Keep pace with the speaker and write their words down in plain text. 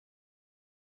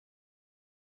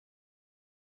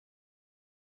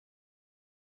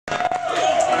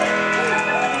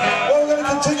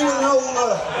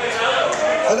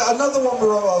another one we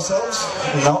wrote ourselves.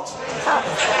 Not.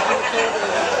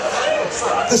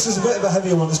 This is a bit of a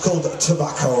heavier one. It's called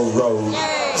Tobacco Road.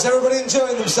 Is everybody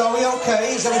enjoying themselves? Are we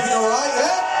okay? Is everything alright,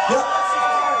 yeah? Yep.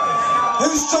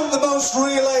 Who's drunk the most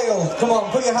real ale? Come on,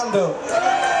 put your hand up.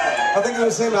 I think it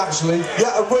was him, actually.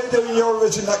 Yeah, and we're doing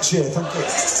Eurovision next year, thank you.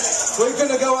 We're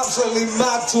going to go absolutely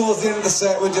mad towards the end of the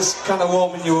set. We're just kind of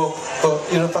warming you up. But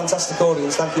you're a fantastic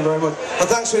audience, thank you very much. And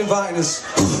thanks for inviting us.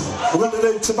 We're going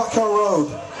to do Tobacco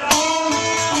Road.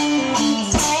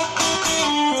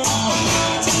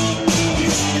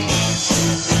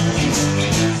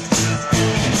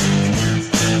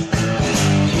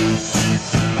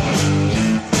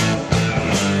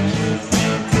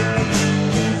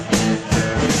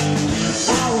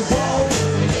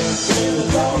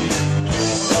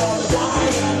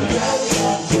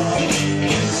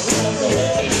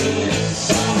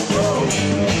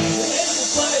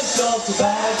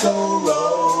 Tobacco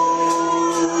Road.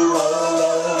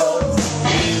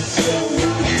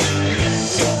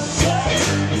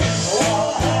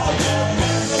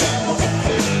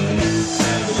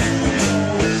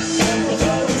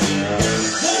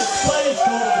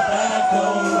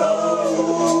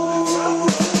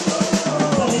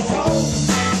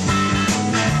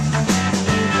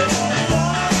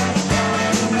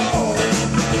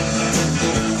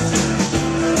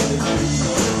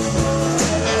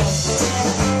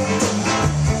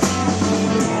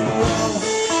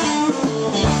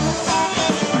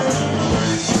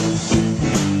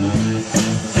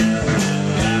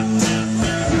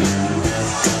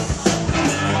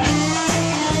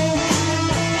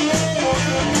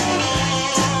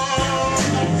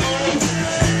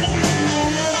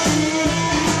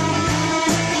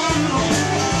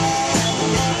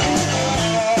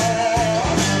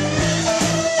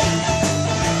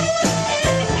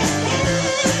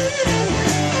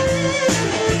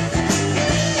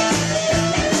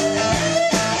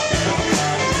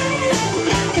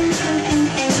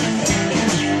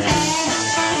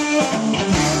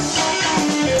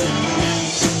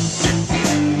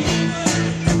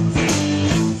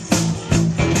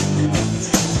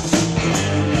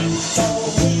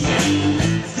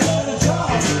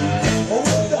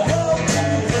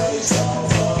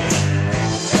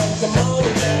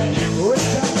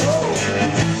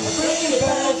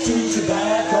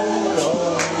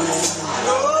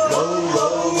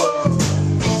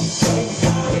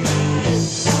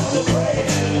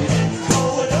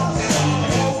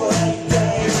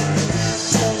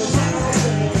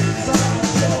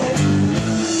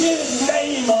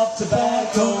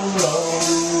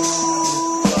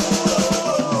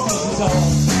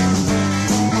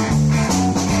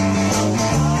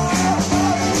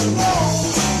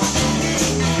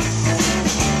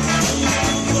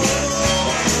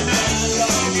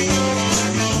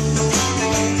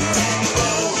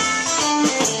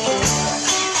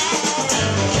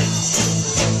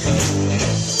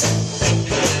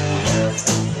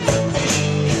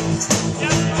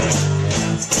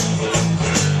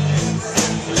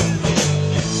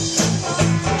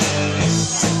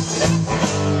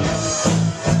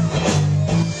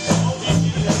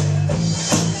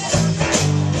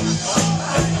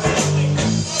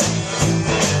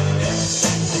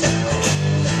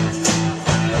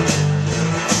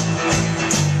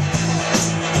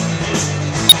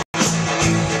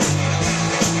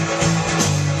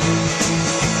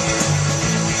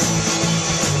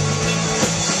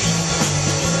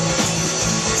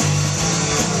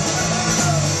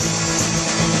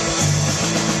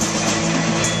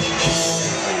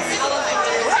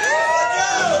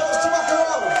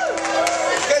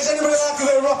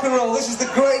 Rock and roll. This is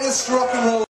the greatest rock and roll.